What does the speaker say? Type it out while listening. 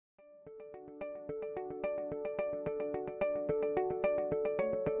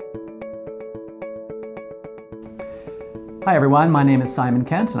Hi everyone, my name is Simon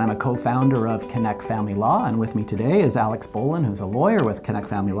Kent and I'm a co-founder of Connect Family Law, and with me today is Alex Boland, who's a lawyer with Connect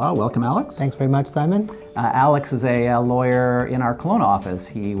Family Law. Welcome, Alex. Thanks very much, Simon. Alex is a lawyer in our Kelowna office.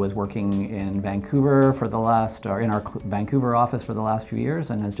 He was working in Vancouver in our Vancouver office for the last few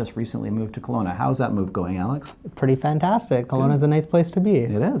years and has just recently moved to Kelowna. How's that move going, Alex? Pretty fantastic. Kelowna is a nice place to be.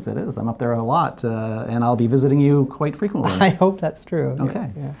 It is. I'm up there a lot and I'll be visiting you quite frequently. I hope that's true. Okay.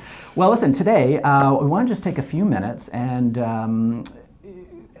 Yeah. Well, listen, today we want to just take a few minutes and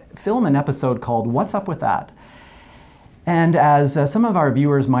film an episode called What's Up With That? And as some of our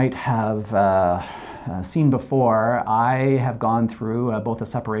viewers might have seen before, I have gone through both a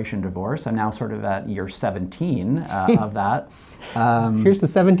separation and divorce. I'm now sort of at year 17 of that. Here's to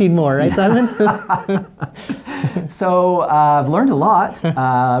 17 more, right, Simon? So I've learned a lot,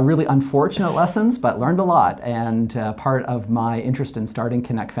 really unfortunate lessons, but learned a lot. And part of my interest in starting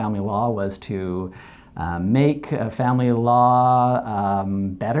Connect Family Law was to make family law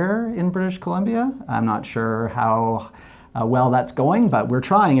better in British Columbia. I'm not sure how well that's going, but we're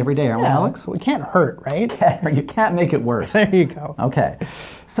trying every day, aren't we, Alex? We can't hurt, right? You can't make it worse. There you go. Okay.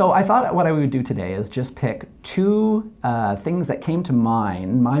 So I thought what I would do today is just pick two things that came to my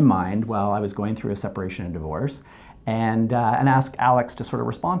mind while I was going through a separation and divorce, and ask Alex to sort of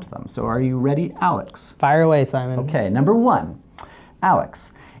respond to them. So are you ready, Alex? Fire away, Simon. Okay, number one.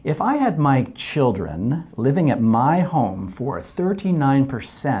 Alex, if I had my children living at my home for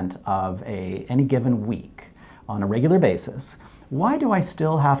 39% of any given week on a regular basis, why do I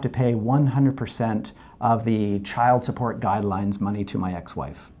still have to pay 100% of the child support guidelines money to my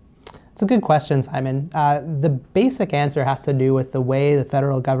ex-wife? It's a good question, Simon. The basic answer has to do with the way the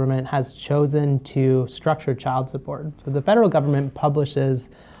federal government has chosen to structure child support. So the federal government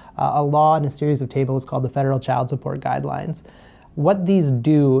publishes a law and a series of tables called the Federal Child Support Guidelines. What these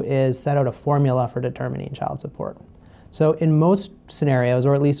do is set out a formula for determining child support. So in most scenarios,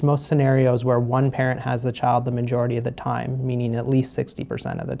 or at least most scenarios where one parent has the child the majority of the time, meaning at least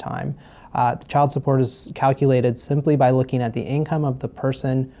 60% of the time, the child support is calculated simply by looking at the income of the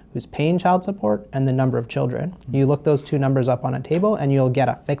person who's paying child support and the number of children. You look those two numbers up on a table and you'll get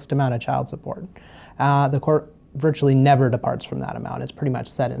a fixed amount of child support. The court virtually never departs from that amount. It's pretty much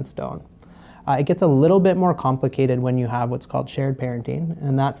set in stone. It gets a little bit more complicated when you have what's called shared parenting,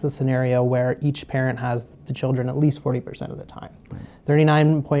 and that's the scenario where each parent has the children at least 40% of the time.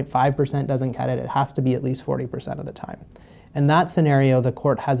 39.5% doesn't cut it. It has to be at least 40% of the time. In that scenario, the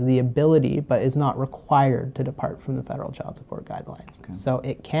court has the ability, but is not required to depart from the federal child support guidelines. Okay. So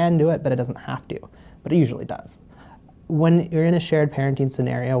it can do it, but it doesn't have to, but it usually does. When you're in a shared parenting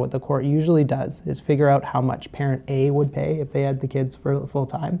scenario, what the court usually does is figure out how much parent A would pay if they had the kids for full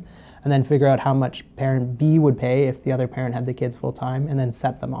time, and then figure out how much parent B would pay if the other parent had the kids full time, and then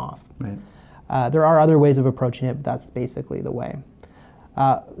set them off. Right. There are other ways of approaching it, but that's basically the way.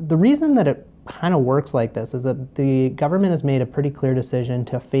 The reason that it kind of works like this is that the government has made a pretty clear decision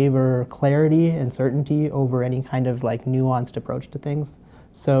to favor clarity and certainty over any kind of like nuanced approach to things.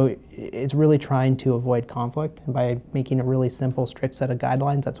 So it's really trying to avoid conflict, and by making a really simple, strict set of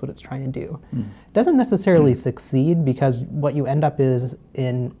guidelines, that's what it's trying to do. It doesn't necessarily succeed, because what you end up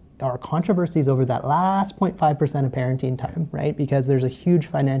are controversies over that last 0.5% of parenting time, right? Because there's a huge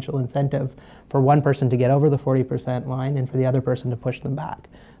financial incentive for one person to get over the 40% line and for the other person to push them back.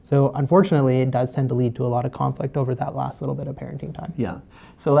 So unfortunately, it does tend to lead to a lot of conflict over that last little bit of parenting time. Yeah,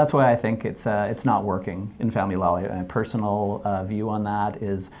 so that's why I think it's not working in family law. A personal view on that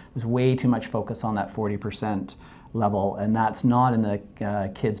is there's way too much focus on that 40% level, and that's not in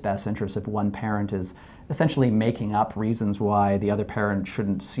the kid's best interest if one parent is essentially making up reasons why the other parent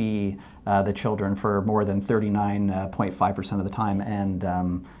shouldn't see the children for more than 39.5% of the time. And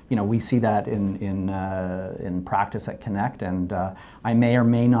we see that in practice at Connect, and I may or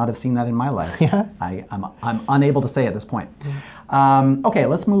may not have seen that in my life. Yeah. I'm unable to say at this point. Okay,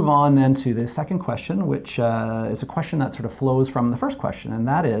 let's move on then to the second question, which is a question that sort of flows from the first question, and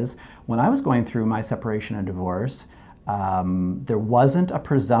that is, when I was going through my separation and divorce, there wasn't a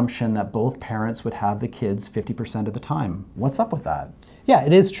presumption that both parents would have the kids 50% of the time. What's up with that? Yeah,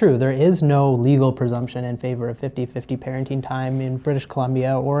 it is true. There is no legal presumption in favor of 50-50 parenting time in British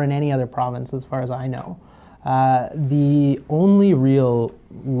Columbia or in any other province, as far as I know. The only real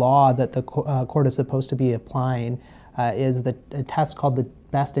law that the court is supposed to be applying is a test called the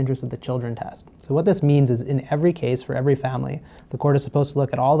best interest of the children test. So what this means is, in every case, for every family, the court is supposed to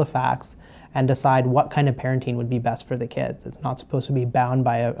look at all the facts and decide what kind of parenting would be best for the kids. It's not supposed to be bound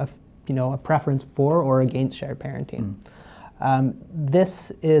by a preference for or against shared parenting.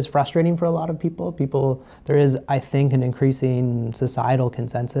 This is frustrating for a lot of people. There is, I think, an increasing societal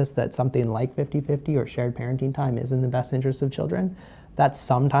consensus that something like 50-50 or shared parenting time is in the best interest of children. That's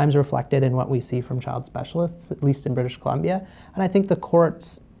sometimes reflected in what we see from child specialists, at least in British Columbia. And I think the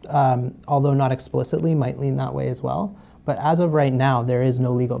courts, although not explicitly, might lean that way as well. But as of right now, there is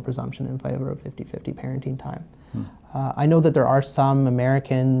no legal presumption in favor of 50-50 parenting time. I know that there are some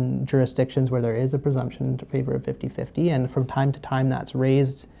American jurisdictions where there is a presumption in favor of 50-50, and from time to time that's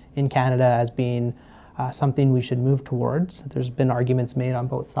raised in Canada as being something we should move towards. There's been arguments made on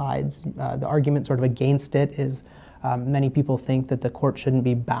both sides. The argument sort of against it is many people think that the court shouldn't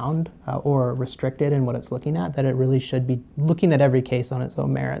be bound or restricted in what it's looking at, that it really should be looking at every case on its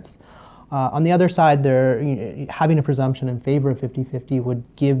own merits. On the other side, having a presumption in favor of 50-50 would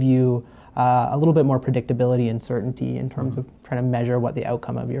give you a little bit more predictability and certainty in terms of trying to measure what the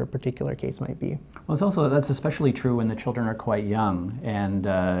outcome of your particular case might be. Well, that's especially true when the children are quite young, and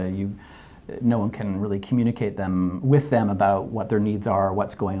no one can really communicate with them about what their needs are,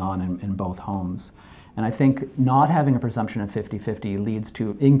 what's going on in both homes. And I think not having a presumption of 50-50 leads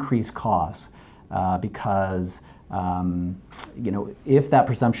to increased costs because if that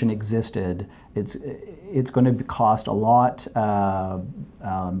presumption existed, it's going to cost a lot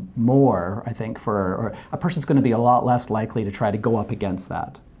more, I think, or a person's going to be a lot less likely to try to go up against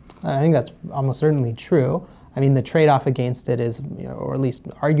that. I think that's almost certainly true. I mean, the trade-off against it is, or at least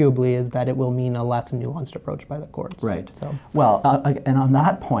arguably, is that it will mean a less nuanced approach by the courts. Right. So, well, and on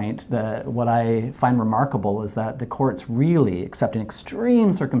that point, what I find remarkable is that the courts really, except in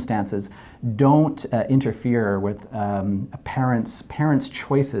extreme circumstances, don't interfere with parents'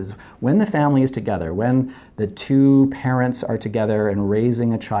 choices when the family is together, when the two parents are together and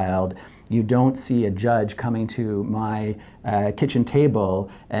raising a child. You don't see a judge coming to my kitchen table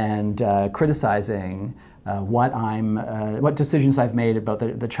and criticizing what decisions I've made about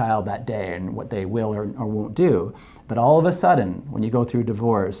the child that day and what they will or won't do. But all of a sudden, when you go through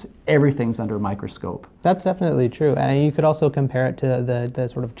divorce, everything's under a microscope. That's definitely true. And you could also compare it to the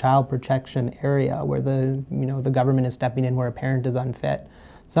sort of child protection area where the government is stepping in where a parent is unfit.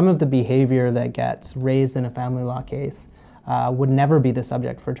 Some of the behavior that gets raised in a family law case would never be the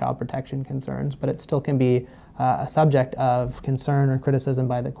subject for child protection concerns, but it still can be a subject of concern or criticism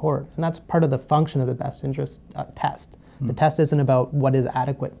by the court. And that's part of the function of the best interest test. The test isn't about what is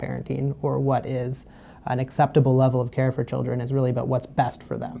adequate parenting or what is an acceptable level of care for children. It's really about what's best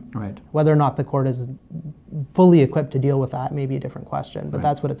for them. Right. Whether or not the court is fully equipped to deal with that may be a different question, but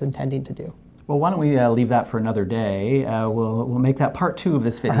that's what it's intending to do. Well, why don't we leave that for another day? We'll make that part 2 of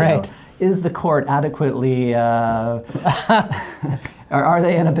this video. All right. Is the court adequately, are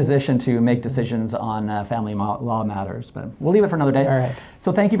they in a position to make decisions on family law matters? But we'll leave it for another day. All right.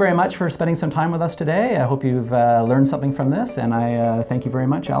 So thank you very much for spending some time with us today. I hope you've learned something from this, and I thank you very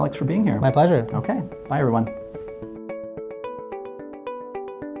much, Alex, for being here. My pleasure. Okay. Bye, everyone.